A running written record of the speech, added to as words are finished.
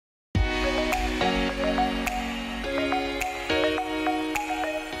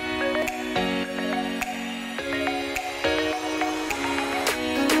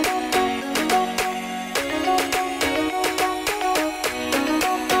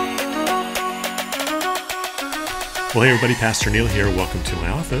Well, hey everybody, Pastor Neil here. Welcome to my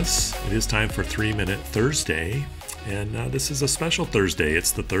office. It is time for 3-Minute Thursday, and this is a special Thursday.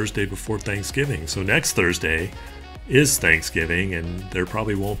 It's the Thursday before Thanksgiving. So next Thursday is Thanksgiving, and there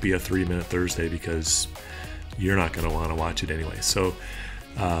probably won't be a 3-Minute Thursday because you're not going to want to watch it anyway. So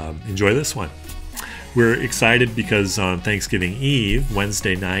enjoy this one. We're excited because on Thanksgiving Eve,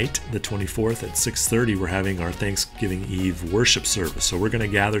 Wednesday night, the 24th at 6:30, we're having our Thanksgiving Eve worship service. So we're going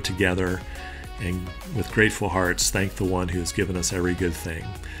to gather together and with grateful hearts thank the one who has given us every good thing.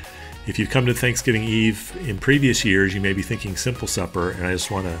 If you've come to Thanksgiving Eve in previous years, you may be thinking Simple Supper, and I just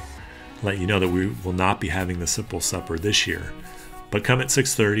want to let you know that we will not be having the Simple Supper this year. But come at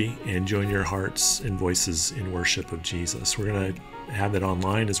 6:30 and join your hearts and voices in worship of Jesus. We're going to have it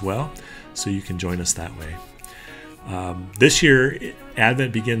online as well, so you can join us that way. This year,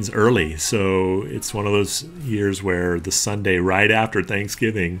 Advent begins early, so it's one of those years where the Sunday right after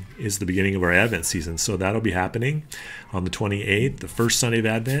Thanksgiving is the beginning of our Advent season. So that'll be happening on the 28th, the first Sunday of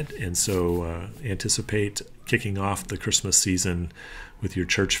Advent, and so anticipate kicking off the Christmas season with your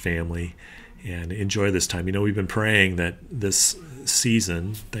church family and enjoy this time. You know, we've been praying that this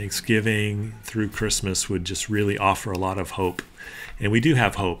season, Thanksgiving through Christmas, would just really offer a lot of hope. And we do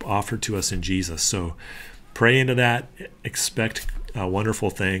have hope offered to us in Jesus. So pray into that, expect wonderful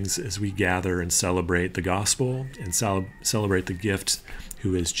things as we gather and celebrate the gospel and celebrate the gift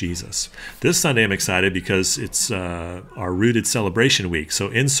who is Jesus. This Sunday I'm excited because it's our Rooted Celebration Week. So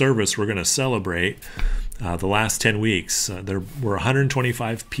in service we're going to celebrate the last 10 weeks. There were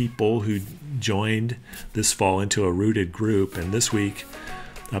 125 people who joined this fall into a Rooted group, and this week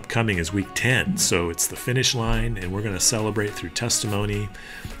upcoming is week 10. So it's the finish line, and we're going to celebrate through testimony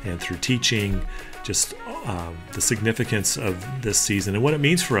and through teaching just the significance of this season and what it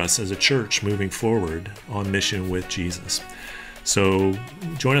means for us as a church moving forward on mission with Jesus. So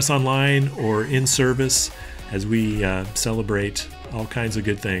join us online or in service as we celebrate all kinds of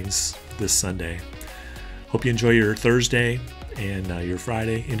good things this Sunday. Hope you enjoy your Thursday and your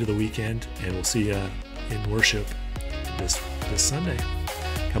Friday into the weekend, and we'll see you in worship this Sunday.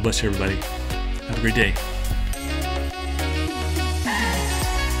 God bless you, everybody. Have a great day.